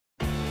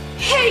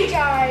Hey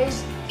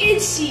guys,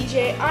 it's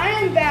CJ. I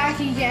am back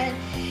again,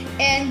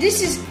 and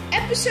this is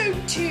episode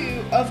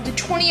 2 of the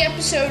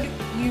 20-episode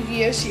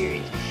Yu-Gi-Oh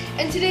series.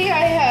 And today I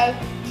have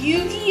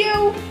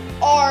Yu-Gi-Oh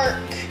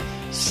Arc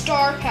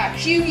Star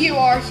Packs. Yu-Gi-Oh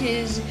Arc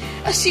is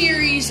a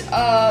series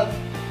of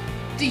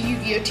the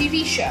Yu-Gi-Oh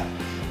TV show.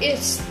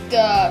 It's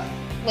the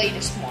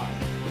latest one.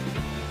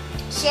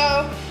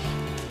 So,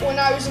 when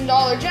I was in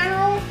Dollar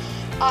General,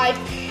 I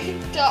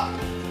picked up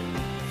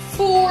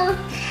 4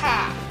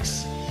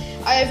 packs.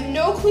 I have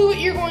no clue what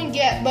you're going to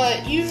get,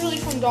 but usually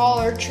from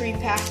Dollar Tree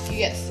packs you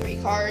get 3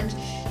 cards,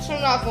 so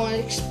I'm not going to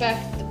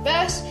expect the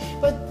best,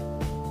 but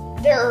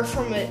they're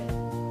from an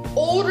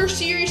older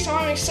series, so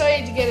I'm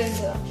excited to get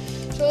into them.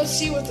 So let's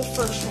see what the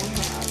first one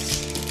has.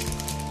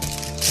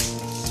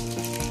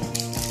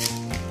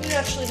 These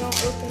actually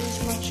don't open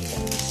as much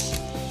as...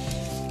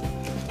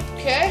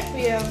 Okay,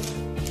 we have,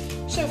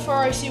 so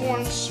far I see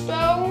 1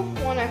 spell,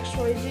 1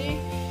 XYZ,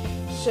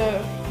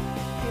 so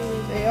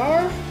here they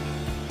are.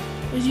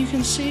 As you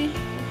can see,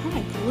 kind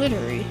of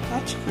glittery.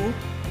 That's cool.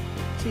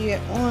 So you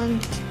get 1,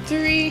 2,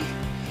 3.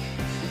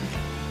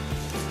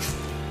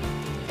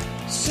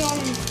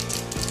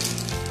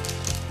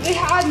 They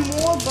had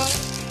more, but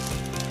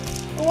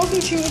I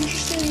wasn't too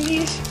interested in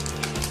these.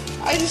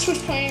 I just was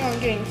planning on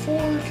getting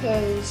 4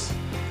 because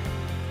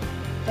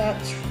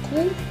that's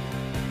cool.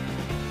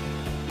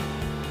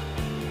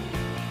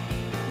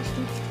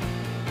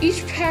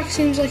 Each pack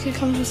seems like it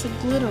comes with a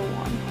glitter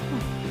one.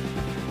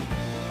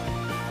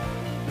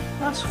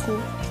 That's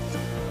cool.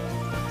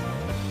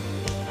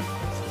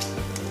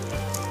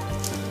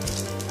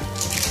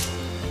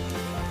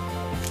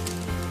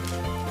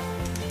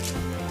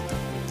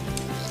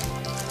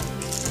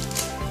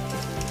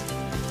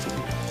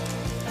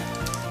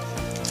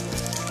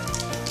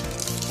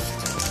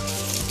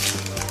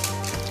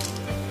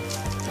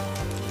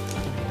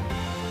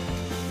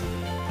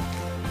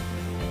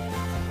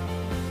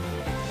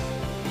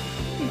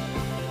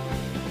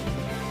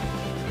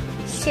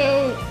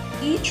 So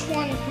each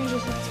one comes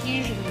with a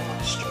fusion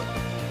monster.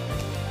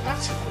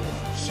 That's cool.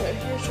 So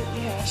here's what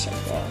we have so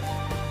far.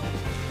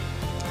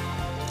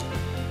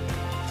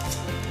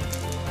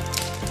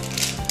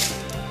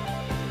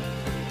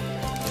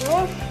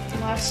 Well,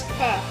 last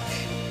pack.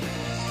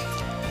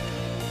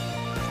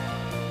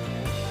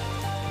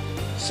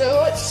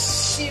 So let's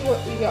see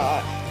what we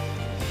got.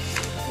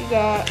 We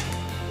got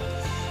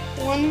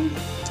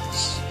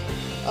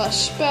a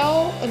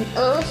spell, an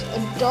earth,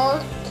 a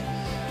dark,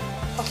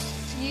 a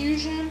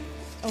fusion,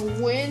 a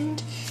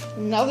wind,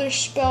 another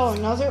spell,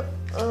 another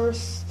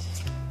earth,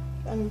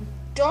 and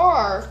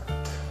dark,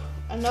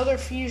 another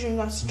fusion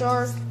that's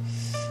dark,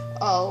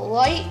 a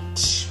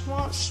light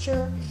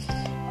monster,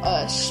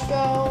 a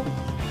spell,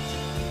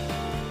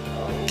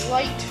 a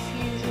light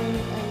fusion,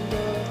 and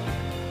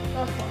a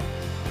dark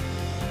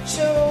one.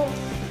 So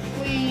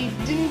we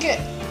didn't get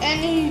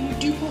any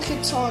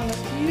duplicates on the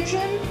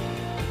fusion,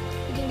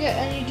 we didn't get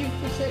any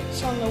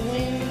duplicates on the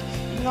wind,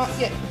 did not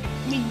get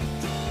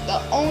the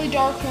only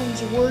dark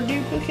ones were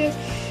duplicates,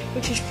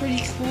 which is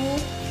pretty cool,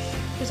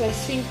 because I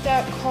think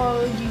that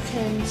card you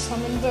can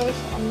summon both.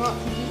 I'm not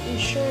completely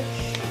sure.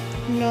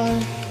 No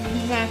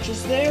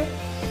matches there.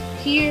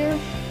 Here.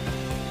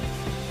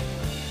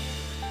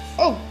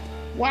 Oh,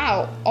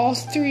 wow. All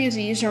 3 of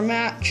these are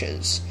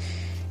matches.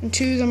 And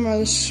 2 of them are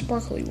the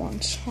sparkly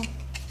ones. Huh.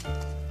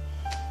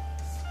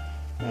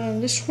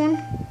 And this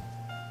one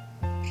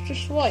is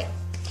just light.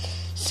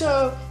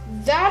 So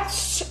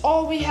that's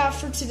all we have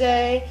for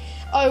today.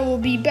 I will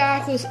be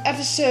back with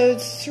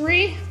episode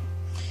 3,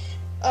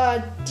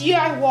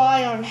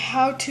 DIY on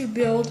how to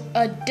build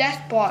a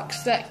deck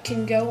box that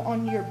can go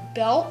on your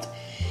belt.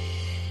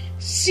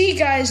 See you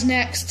guys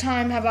next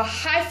time. Have a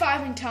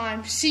high-fiving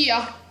time. See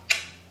ya.